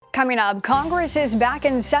Coming up, Congress is back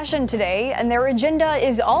in session today, and their agenda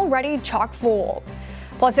is already chock full.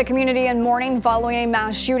 Plus, a community in mourning following a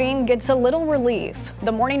mass shooting gets a little relief.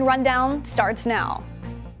 The morning rundown starts now.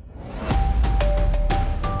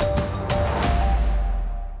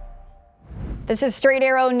 This is Straight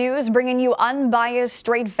Arrow News, bringing you unbiased,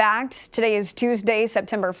 straight facts. Today is Tuesday,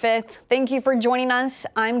 September 5th. Thank you for joining us.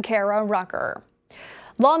 I'm Kara Rucker.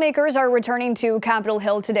 Lawmakers are returning to Capitol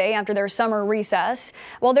Hill today after their summer recess.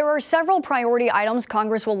 While there are several priority items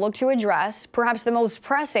Congress will look to address, perhaps the most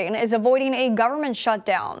pressing is avoiding a government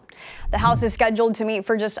shutdown. The House is scheduled to meet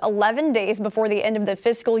for just 11 days before the end of the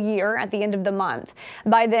fiscal year at the end of the month.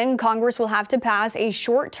 By then, Congress will have to pass a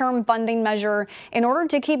short-term funding measure in order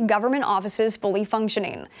to keep government offices fully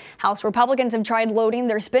functioning. House Republicans have tried loading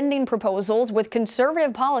their spending proposals with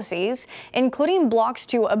conservative policies, including blocks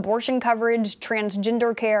to abortion coverage,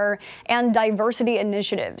 transgender care, and diversity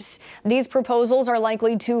initiatives. These proposals are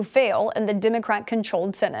likely to fail in the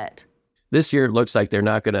Democrat-controlled Senate. This year, it looks like they're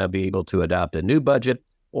not going to be able to adopt a new budget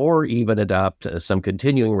or even adopt some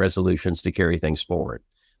continuing resolutions to carry things forward.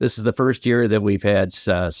 This is the first year that we've had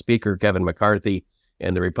Speaker Kevin McCarthy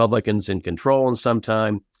and the Republicans in control in some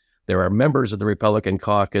time. There are members of the Republican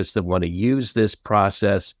caucus that want to use this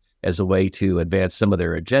process as a way to advance some of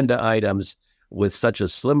their agenda items. With such a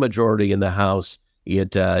slim majority in the House,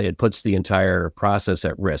 it puts the entire process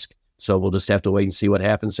at risk. So we'll just have to wait and see what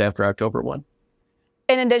happens after October 1.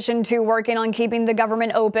 In addition to working on keeping the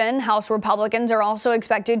government open, House Republicans are also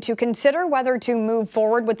expected to consider whether to move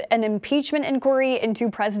forward with an impeachment inquiry into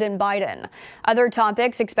President Biden. Other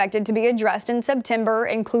topics expected to be addressed in September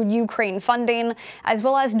include Ukraine funding, as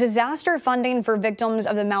well as disaster funding for victims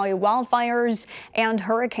of the Maui wildfires and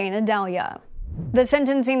Hurricane Idalia. The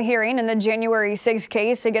sentencing hearing in the January 6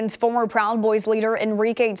 case against former Proud Boys leader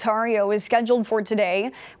Enrique Tarrio is scheduled for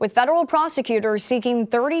today, with federal prosecutors seeking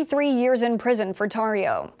 33 years in prison for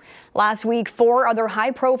Tarrio. Last week, 4 other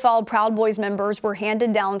high-profile Proud Boys members were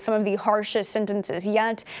handed down some of the harshest sentences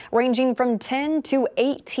yet, ranging from 10 to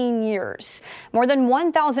 18 years. More than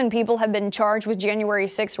 1,000 people have been charged with January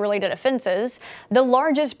 6-related offenses, the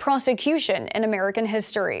largest prosecution in American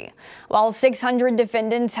history. While 600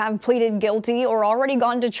 defendants have pleaded guilty or already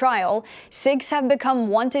gone to trial, 6 have become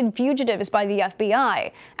wanted fugitives by the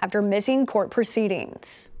FBI after missing court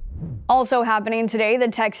proceedings. Also happening today, the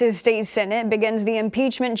Texas State Senate begins the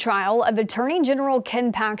impeachment trial of Attorney General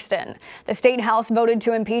Ken Paxton. The state house voted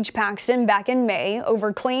to impeach Paxton back in May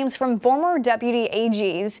over claims from former deputy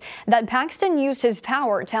AGs that Paxton used his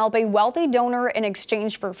power to help a wealthy donor in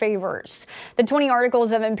exchange for favors. The 20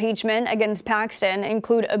 articles of impeachment against Paxton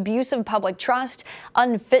include abuse of public trust,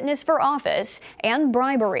 unfitness for office, and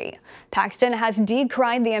bribery. Paxton has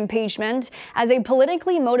decried the impeachment as a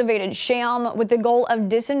politically motivated sham with the goal of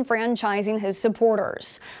disenfranchising his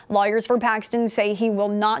supporters. Lawyers for Paxton say he will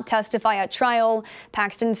not testify at trial.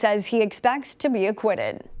 Paxton says he expects to be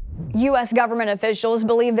acquitted. U.S. government officials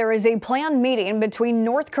believe there is a planned meeting between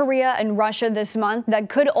North Korea and Russia this month that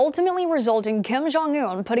could ultimately result in Kim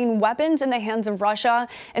Jong-un putting weapons in the hands of Russia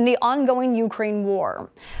in the ongoing Ukraine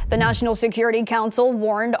war. The National Security Council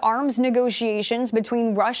warned arms negotiations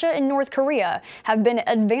between Russia and North Korea have been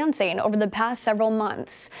advancing over the past several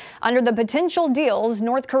months. Under the potential deals,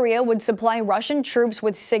 North Korea would supply Russian troops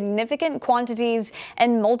with significant quantities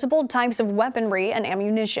and multiple types of weaponry and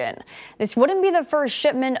ammunition. This wouldn't be the first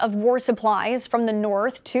shipment of war supplies from the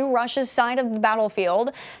north to Russia's side of the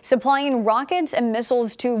battlefield, supplying rockets and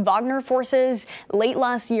missiles to Wagner forces late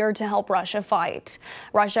last year to help Russia fight.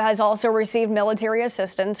 Russia has also received military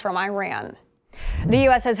assistance from Iran. The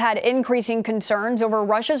U.S. has had increasing concerns over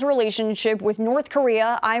Russia's relationship with North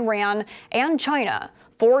Korea, Iran, and China,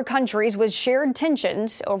 4 countries with shared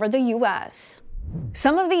tensions over the U.S.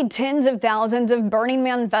 Some of the tens of thousands of Burning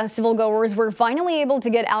Man festival goers were finally able to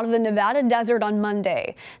get out of the Nevada desert on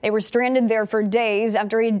Monday. They were stranded there for days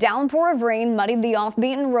after a downpour of rain muddied the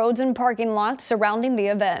off-beaten roads and parking lots surrounding the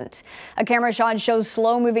event. A camera shot shows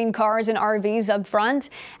slow-moving cars and RVs up front,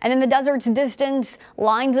 and in the desert's distance,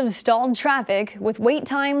 lines of stalled traffic with wait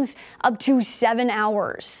times up to 7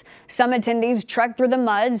 hours. Some attendees trekked through the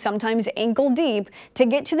mud, sometimes ankle-deep, to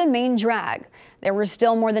get to the main drag. There were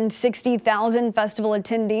still more than 60,000 festival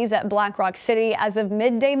attendees at Black Rock City as of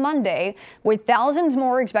midday Monday, with thousands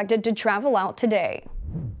more expected to travel out today.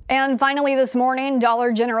 And finally this morning,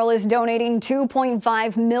 Dollar General is donating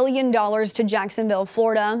 $2.5 million to Jacksonville,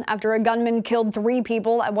 Florida, after a gunman killed 3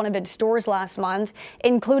 people at one of its stores last month,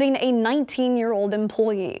 including a 19-year-old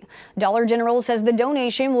employee. Dollar General says the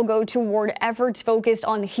donation will go toward efforts focused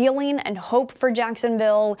on healing and hope for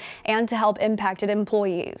Jacksonville and to help impacted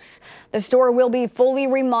employees. The store will be fully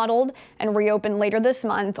remodeled and reopen later this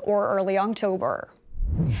month or early October.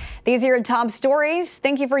 These are your top stories.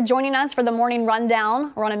 Thank you for joining us for the Morning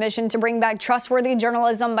Rundown. We're on a mission to bring back trustworthy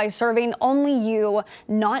journalism by serving only you,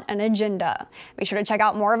 not an agenda. Be sure to check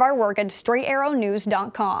out more of our work at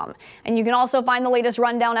straightarrownews.com. And you can also find the latest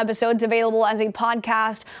Rundown episodes available as a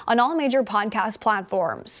podcast on all major podcast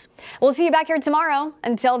platforms. We'll see you back here tomorrow.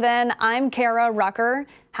 Until then, I'm Kara Rucker.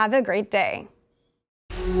 Have a great day.